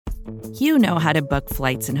You know how to book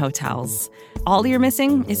flights and hotels. All you're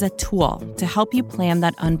missing is a tool to help you plan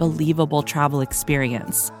that unbelievable travel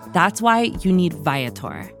experience. That's why you need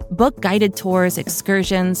Viator. Book guided tours,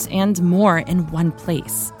 excursions, and more in one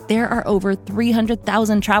place. There are over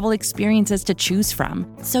 300,000 travel experiences to choose from,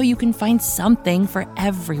 so you can find something for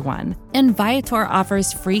everyone. And Viator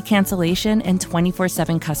offers free cancellation and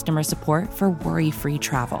 24/7 customer support for worry-free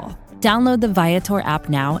travel. Download the Viator app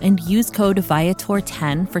now and use code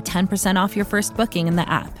Viator10 for 10% off your first booking in the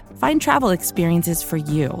app. Find travel experiences for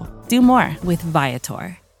you. Do more with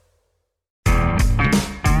Viator.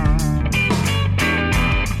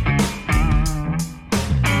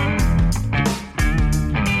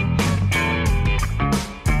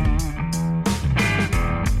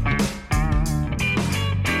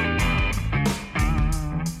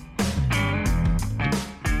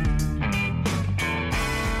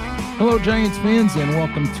 Hello, Giants fans, and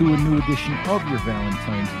welcome to a new edition of your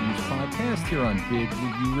Valentine's Views podcast here on Big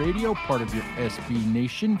League Radio, part of your SB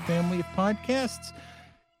Nation family of podcasts.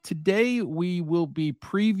 Today, we will be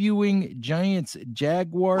previewing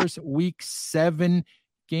Giants-Jaguars Week 7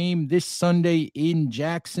 game this Sunday in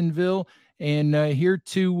Jacksonville. And here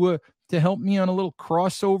to help me on a little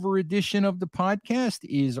crossover edition of the podcast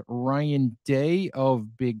is Ryan Day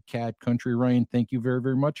of Big Cat Country. Ryan, thank you very,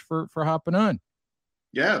 very much for hopping on.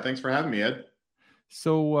 Yeah, thanks for having me, Ed.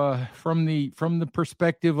 So from the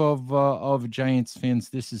perspective of Giants fans,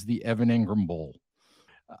 this is the Evan Engram Bowl.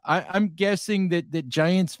 I'm guessing that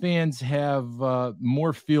Giants fans have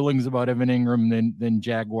more feelings about Evan Engram than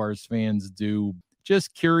Jaguars fans do.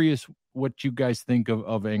 Just curious what you guys think of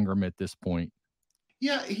Engram at this point.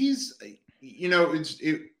 Yeah, he's,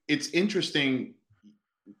 it's interesting.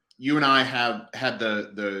 You and I have had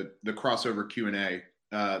the crossover Q&A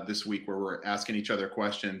this week where we're asking each other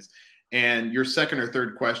questions, and your second or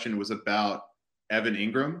third question was about Evan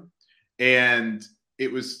Engram. And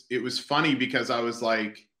it was funny because I was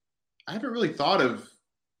like, I haven't really thought of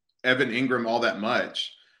Evan Engram all that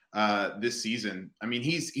much this season. I mean,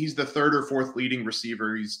 he's the third or fourth leading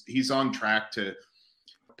receiver. He's on track to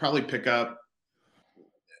probably pick up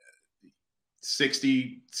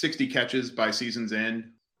 60 catches by season's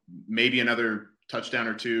end, maybe another touchdown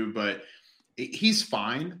or two, but he's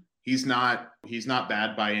fine. He's not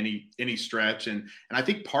bad by any stretch. And I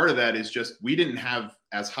think part of that is just, we didn't have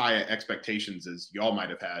as high expectations as y'all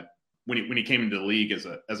might've had when he came into the league as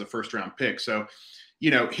a first round pick. So,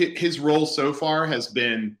 his role so far has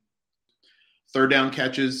been third down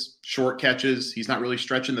catches, short catches. He's not really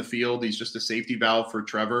stretching the field. He's just a safety valve for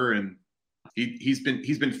Trevor. And he's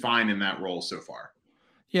been fine in that role so far.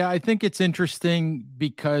 Yeah. I think it's interesting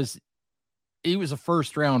because he was a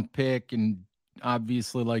first round pick, and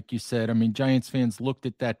obviously, like you said, I mean, Giants fans looked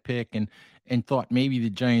at that pick and thought maybe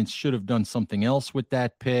the Giants should have done something else with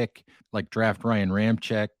that pick, like draft Ryan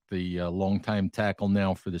Ramczyk, the longtime tackle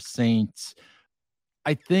now for the Saints.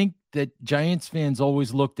 I think that Giants fans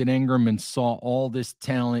always looked at Engram and saw all this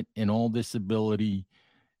talent and all this ability,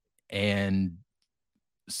 and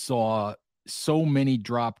saw so many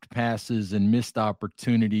dropped passes and missed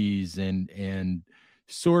opportunities, and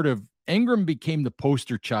sort of Engram became the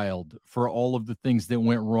poster child for all of the things that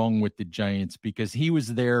went wrong with the Giants, because he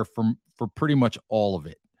was there for pretty much all of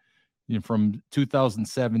it, from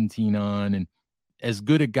 2017 on. And as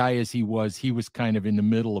good a guy as he was kind of in the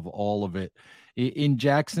middle of all of it. In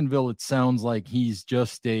Jacksonville, it sounds like he's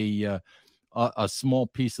just a small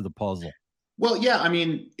piece of the puzzle. Well, yeah, I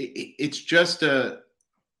mean, it's just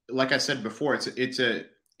like I said before, it's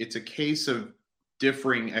a case of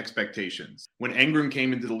differing expectations. When Engram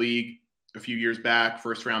came into the league a few years back,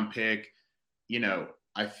 first round pick,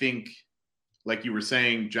 I think, like you were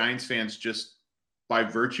saying, Giants fans, just by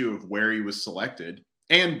virtue of where he was selected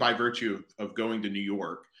and by virtue of going to New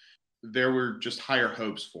York, there were just higher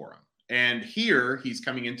hopes for him. And here he's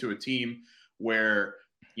coming into a team where,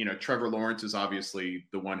 Trevor Lawrence is obviously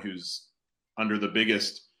the one who's under the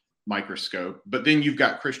biggest microscope, but then you've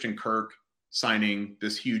got Christian Kirk signing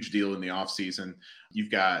this huge deal in the offseason.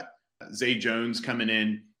 You've got Zay Jones coming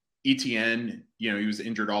in. ETN, he was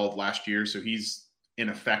injured all of last year, so he's in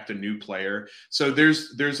effect a new player. So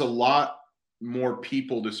there's a lot more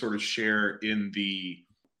people to sort of share in the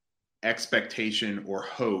expectation or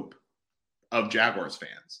hope of Jaguars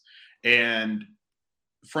fans. And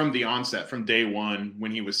from the onset, from day one,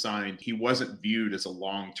 when he was signed, he wasn't viewed as a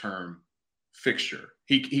long-term fixture.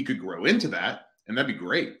 He could grow into that, and that'd be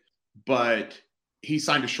great. But he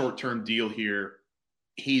signed a short-term deal here.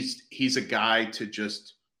 He's a guy to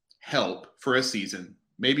just help for a season,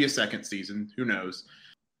 maybe a second season, who knows,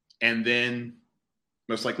 and then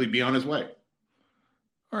most likely be on his way.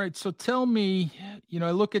 All right. So tell me,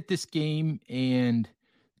 I look at this game and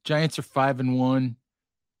Giants are 5-1.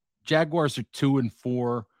 Jaguars are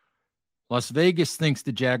 2-4. Las Vegas thinks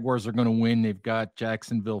the Jaguars are going to win. They've got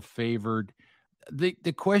Jacksonville favored. The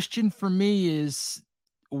question for me is,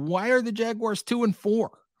 why are the Jaguars 2-4?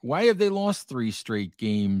 Why have they lost 3 straight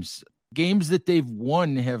games? Games that they've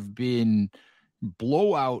won have been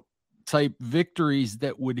blowout type victories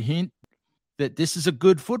that would hint that this is a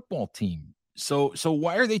good football team. So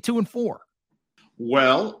why are they 2-4?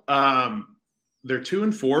 Well, they're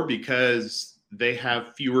 2-4 because they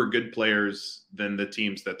have fewer good players than the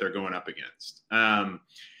teams that they're going up against.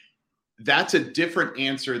 That's a different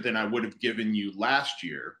answer than I would have given you last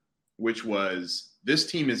year, which was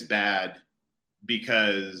this team is bad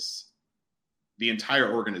because the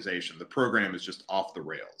entire organization, the program is just off the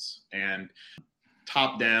rails. And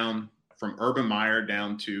top down, from Urban Meyer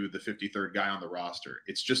down to the 53rd guy on the roster,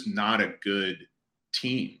 it's just not a good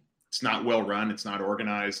team. It's not well run. It's not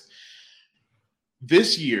organized.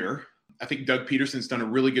 This year, I think Doug Peterson's done a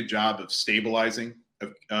really good job of stabilizing,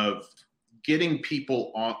 of getting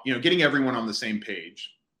people on, getting everyone on the same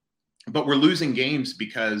page. But we're losing games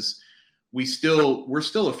because we're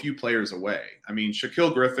still a few players away. I mean,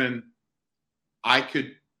 Shaquill Griffin, I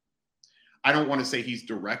don't want to say he's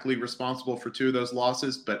directly responsible for 2 of those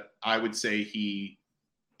losses, but I would say he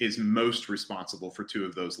is most responsible for 2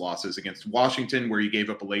 of those losses against Washington, where he gave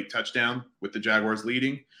up a late touchdown with the Jaguars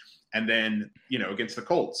leading, and then, against the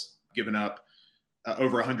Colts, giving up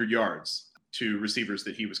over 100 yards to receivers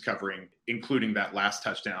that he was covering, including that last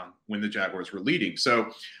touchdown when the Jaguars were leading. So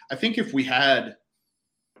I think if we had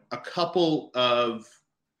a couple of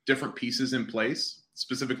different pieces in place,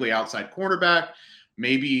 specifically outside cornerback,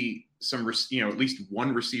 maybe some, at least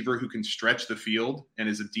one receiver who can stretch the field and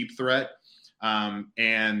is a deep threat,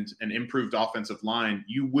 and an improved offensive line,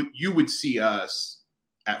 you would see us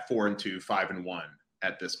at 4-2, 5-1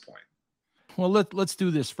 at this point. Well, let's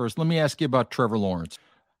do this first. Let me ask you about Trevor Lawrence.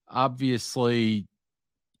 Obviously,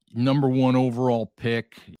 number 1 overall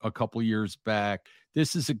pick a couple years back.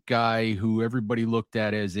 This is a guy who everybody looked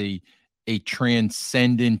at as a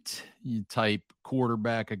transcendent type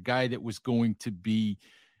quarterback, a guy that was going to be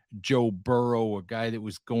Joe Burrow, a guy that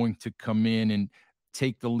was going to come in and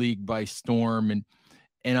take the league by storm.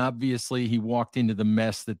 And obviously he walked into the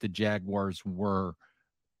mess that the Jaguars were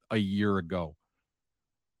a year ago.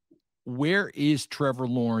 Where is Trevor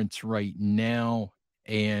Lawrence right now?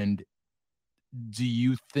 And do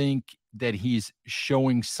you think that he's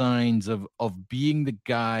showing signs of being the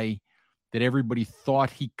guy that everybody thought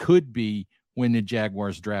he could be when the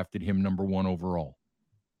Jaguars drafted him number 1 overall?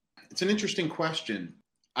 It's an interesting question.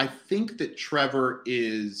 I think that Trevor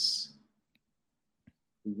is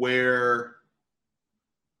where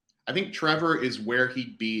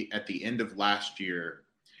he'd be at the end of last year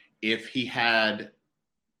if he had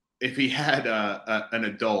an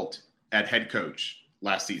adult at head coach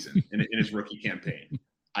last season in his rookie campaign.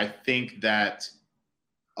 I think that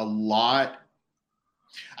a lot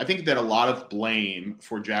of blame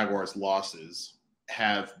for Jaguars' losses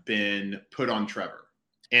have been put on Trevor.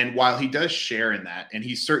 And while he does share in that, and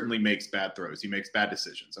he certainly makes bad throws, he makes bad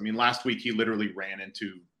decisions. I mean, last week he literally ran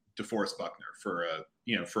into DeForest Buckner for a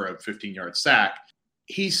 15-yard sack.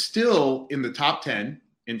 He's still in the top 10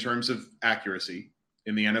 in terms of accuracy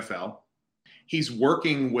in the NFL. He's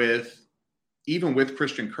working even with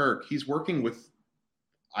Christian Kirk, he's working with,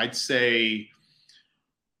 I'd say,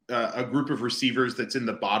 a group of receivers that's in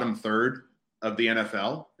the bottom third of the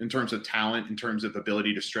NFL in terms of talent, in terms of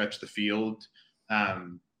ability to stretch the field.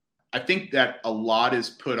 I think that a lot is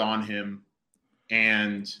put on him,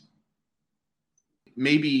 and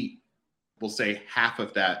maybe we'll say half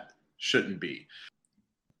of that shouldn't be.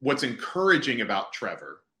 What's encouraging about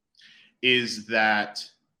Trevor is that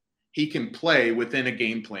he can play within a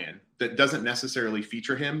game plan that doesn't necessarily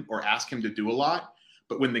feature him or ask him to do a lot,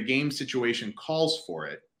 but when the game situation calls for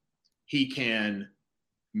it, he can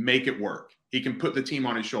make it work. He can put the team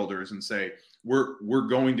on his shoulders and say, we're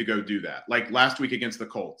going to go do that. Like last week against the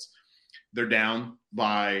Colts, they're down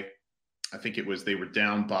by, I think it was, they were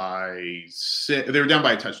down by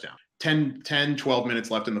a touchdown. 12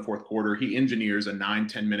 minutes left in the fourth quarter. He engineers a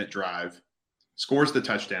 9-10 minute drive, scores the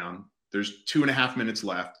touchdown. There's 2.5 minutes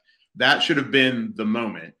left. That should have been the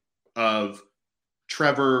moment of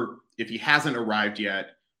Trevor. If he hasn't arrived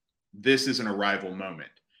yet, this is an arrival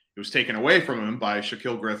moment. It was taken away from him by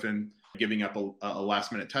Shaquill Griffin giving up a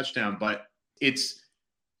last-minute touchdown. But it's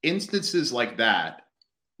instances like that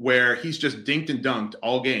where he's just dinked and dunked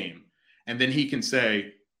all game, and then he can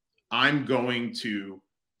say, I'm going to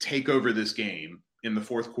take over this game in the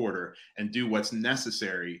fourth quarter and do what's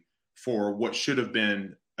necessary for what should have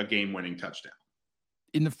been a game-winning touchdown.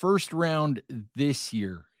 In the first round this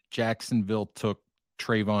year, Jacksonville took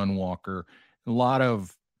Travon Walker. A lot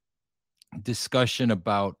of discussion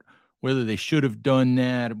about whether they should have done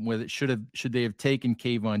that, whether should they have taken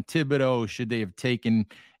Kayvon Thibodeaux, should they have taken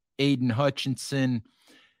Aiden Hutchinson?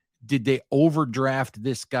 Did they overdraft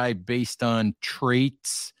this guy based on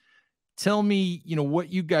traits? Tell me,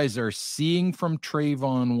 what you guys are seeing from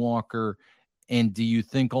Travon Walker, and do you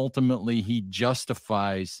think ultimately he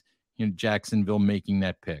justifies, Jacksonville making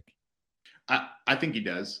that pick? I think he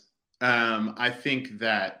does. I think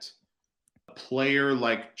that a player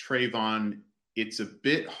like Travon, it's a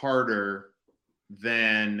bit harder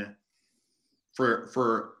than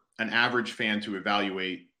for an average fan to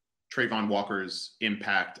evaluate Travon Walker's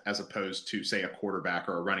impact as opposed to, say, a quarterback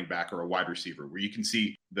or a running back or a wide receiver, where you can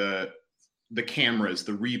see the cameras,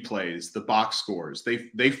 the replays, the box scores.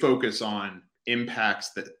 They focus on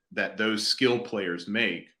impacts that those skill players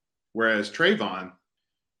make. Whereas Travon,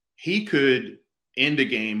 he could end a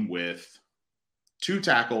game with 2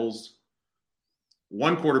 tackles,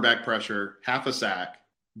 1 quarterback pressure, half a sack.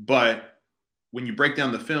 But when you break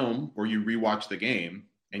down the film or you rewatch the game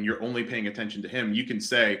and you're only paying attention to him, you can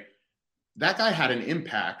say that guy had an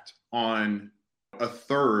impact on a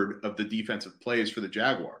third of the defensive plays for the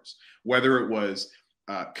Jaguars, whether it was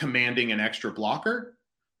commanding an extra blocker,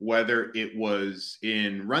 whether it was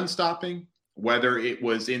in run stopping, whether it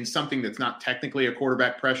was in something that's not technically a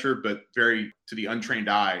quarterback pressure, but very to the untrained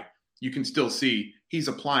eye, you can still see he's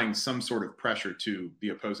applying some sort of pressure to the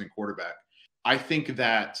opposing quarterback. I think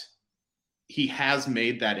that he has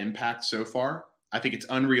made that impact so far. I think it's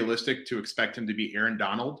unrealistic to expect him to be Aaron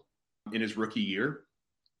Donald in his rookie year.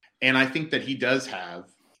 And I think that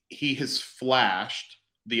he has flashed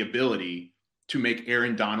the ability to make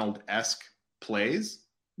Aaron Donald-esque plays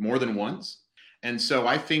more than once. And so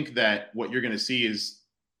I think that what you're going to see is,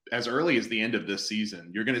 as early as the end of this season,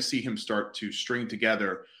 you're going to see him start to string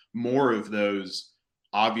together more of those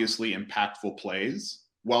obviously impactful plays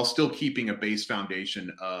while still keeping a base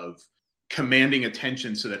foundation of commanding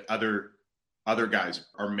attention so that other guys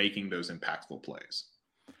are making those impactful plays.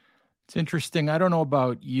 It's interesting. I don't know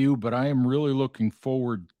about you, but I am really looking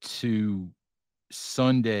forward to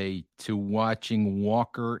Sunday to watching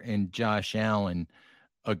Walker and Josh Allen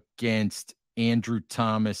against Andrew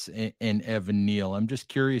Thomas and Evan Neal. I'm just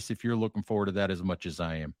curious if you're looking forward to that as much as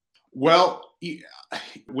I am. Well,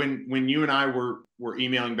 when you and I were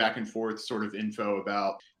emailing back and forth sort of info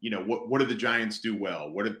about, what do the Giants do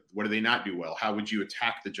well? What do they not do well? How would you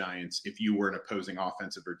attack the Giants if you were an opposing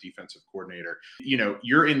offensive or defensive coordinator?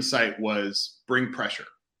 Your insight was bring pressure.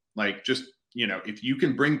 Like, just, if you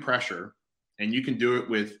can bring pressure and you can do it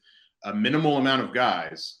with a minimal amount of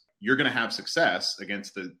guys, you're going to have success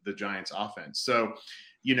against the Giants offense. So,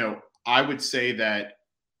 I would say that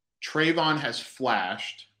Travon has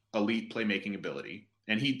flashed elite playmaking ability,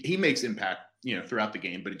 and he makes impact, throughout the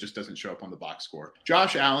game, but it just doesn't show up on the box score.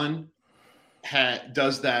 Josh Allen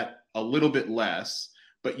does that a little bit less,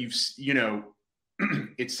 but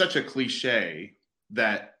it's such a cliche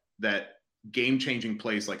that game-changing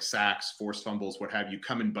plays like sacks, forced fumbles, what have you,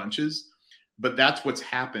 come in bunches. But that's what's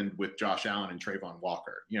happened with Josh Allen and Travon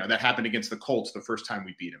Walker. That happened against the Colts the first time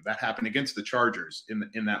we beat them. That happened against the Chargers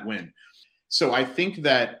in that win. So I think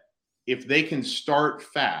that if they can start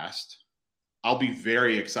fast, I'll be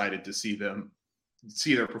very excited to see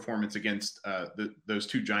their performance against those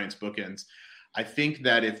 2 Giants bookends. I think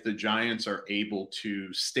that if the Giants are able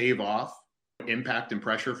to stave off impact and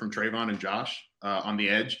pressure from Travon and Josh on the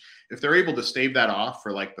edge, if they're able to stave that off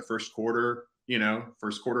for like the first quarter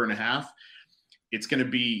and a half, it's going to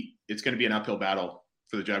be an uphill battle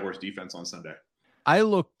for the Jaguars defense on Sunday. I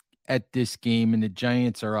look at this game, and the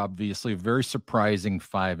Giants are obviously a very surprising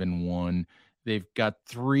 5-1. They've got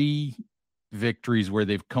 3 victories where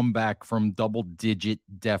they've come back from double-digit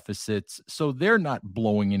deficits, so they're not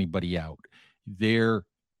blowing anybody out. They're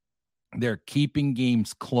keeping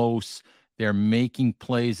games close. They're making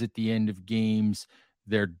plays at the end of games.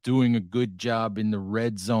 They're doing a good job in the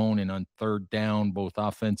red zone and on third down, both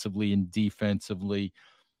offensively and defensively.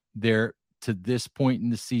 They're, to this point in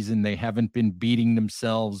the season, they haven't been beating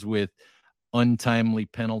themselves with untimely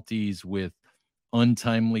penalties, with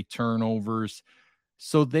untimely turnovers.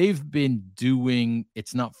 So they've been doing,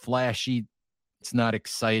 it's not flashy, it's not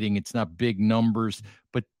exciting, it's not big numbers,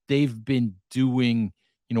 but they've been doing,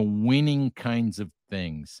 winning kinds of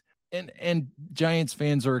things. And Giants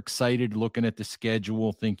fans are excited looking at the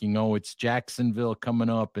schedule, thinking, oh, it's Jacksonville coming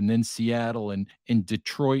up, and then Seattle and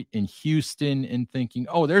Detroit and Houston, and thinking,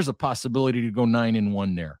 oh, there's a possibility to go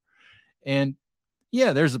 9-1 there. And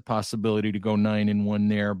yeah, there's a possibility to go 9-1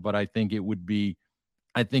 there, but I think it would be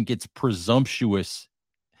I think it's presumptuous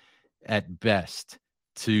at best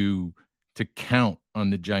to count on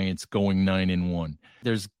the Giants going 9-1.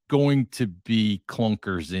 There's going to be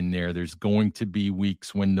clunkers in there. There's going to be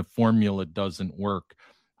weeks when the formula doesn't work.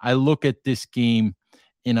 I look at this game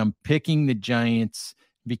and I'm picking the Giants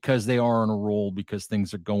because they are on a roll, because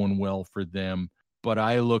things are going well for them. But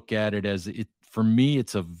I look at it as for me,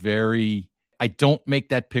 it's I don't make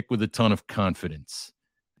that pick with a ton of confidence.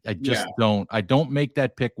 I just don't. I don't make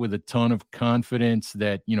that pick with a ton of confidence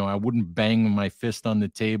that, I wouldn't bang my fist on the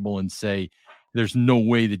table and say, there's no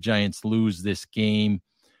way the Giants lose this game.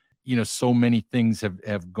 So many things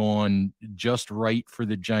have gone just right for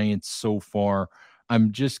the Giants so far.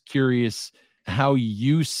 I'm just curious how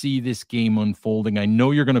you see this game unfolding. I know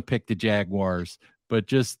you're going to pick the Jaguars, but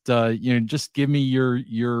just give me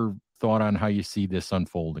your thought on how you see this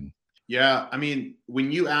unfolding. Yeah, I mean,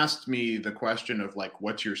 when you asked me the question of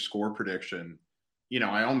what's your score prediction,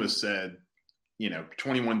 I almost said,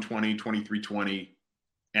 21-20, 23-20,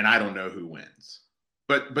 and I don't know who wins.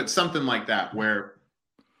 But something like that, where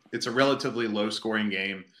it's a relatively low scoring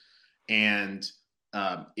game and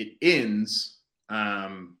it ends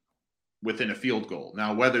within a field goal.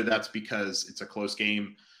 Now, whether that's because it's a close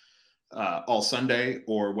game all Sunday,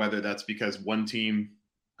 or whether that's because one team,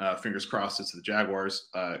 fingers crossed it's the Jaguars,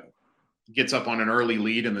 gets up on an early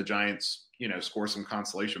lead and the Giants, score some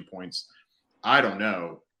consolation points. I don't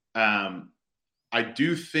know. I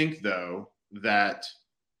do think, though, that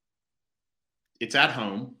it's at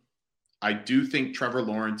home. I do think Trevor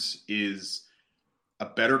Lawrence is a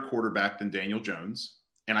better quarterback than Daniel Jones.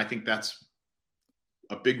 And I think that's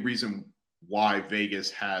a big reason why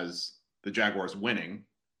Vegas has the Jaguars winning,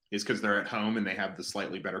 is because they're at home and they have the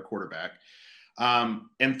slightly better quarterback.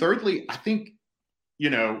 And thirdly, I think,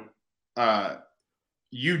 you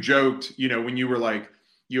joked, when you were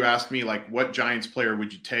you asked me what Giants player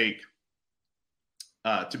would you take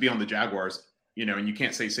to be on the Jaguars, and you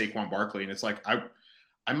can't say Saquon Barkley. And it's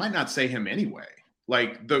I might not say him anyway.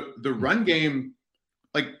 The run game,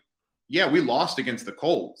 we lost against the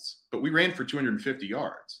Colts, but we ran for 250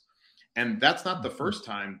 yards. And that's not the first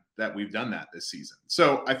time that we've done that this season.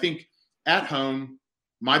 So I think at home,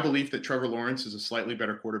 my belief that Trevor Lawrence is a slightly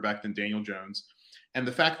better quarterback than Daniel Jones, and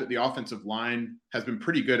the fact that the offensive line has been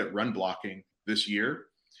pretty good at run blocking this year,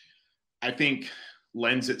 I think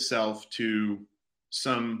lends itself to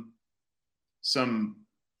some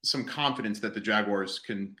confidence that the Jaguars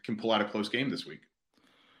can pull out a close game this week.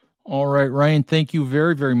 All right, Ryan, thank you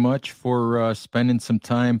very, very much for spending some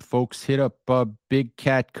time. Folks, hit up Big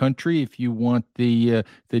Cat Country if you want the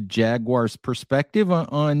Jaguars perspective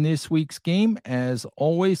on this week's game. As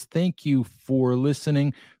always, thank you for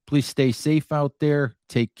listening. Please stay safe out there,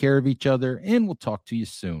 take care of each other, and we'll talk to you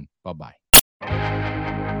soon. Bye-bye.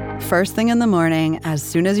 First thing in the morning, as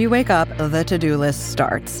soon as you wake up, the to-do list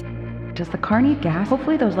starts. Does the car need gas?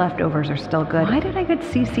 Hopefully those leftovers are still good. Why did I get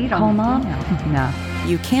CC'd on Mom? No.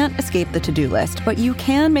 You can't escape the to-do list, but you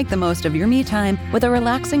can make the most of your me time with a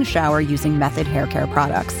relaxing shower using Method Hair Care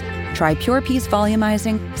products. Try Pure Peace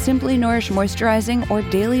Volumizing, Simply Nourish Moisturizing, or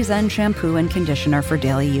Daily Zen Shampoo and Conditioner for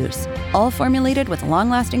daily use. All formulated with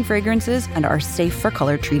long-lasting fragrances and are safe for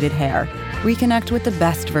color-treated hair. Reconnect with the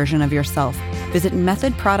best version of yourself. Visit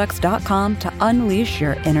methodproducts.com to unleash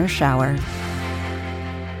your inner shower.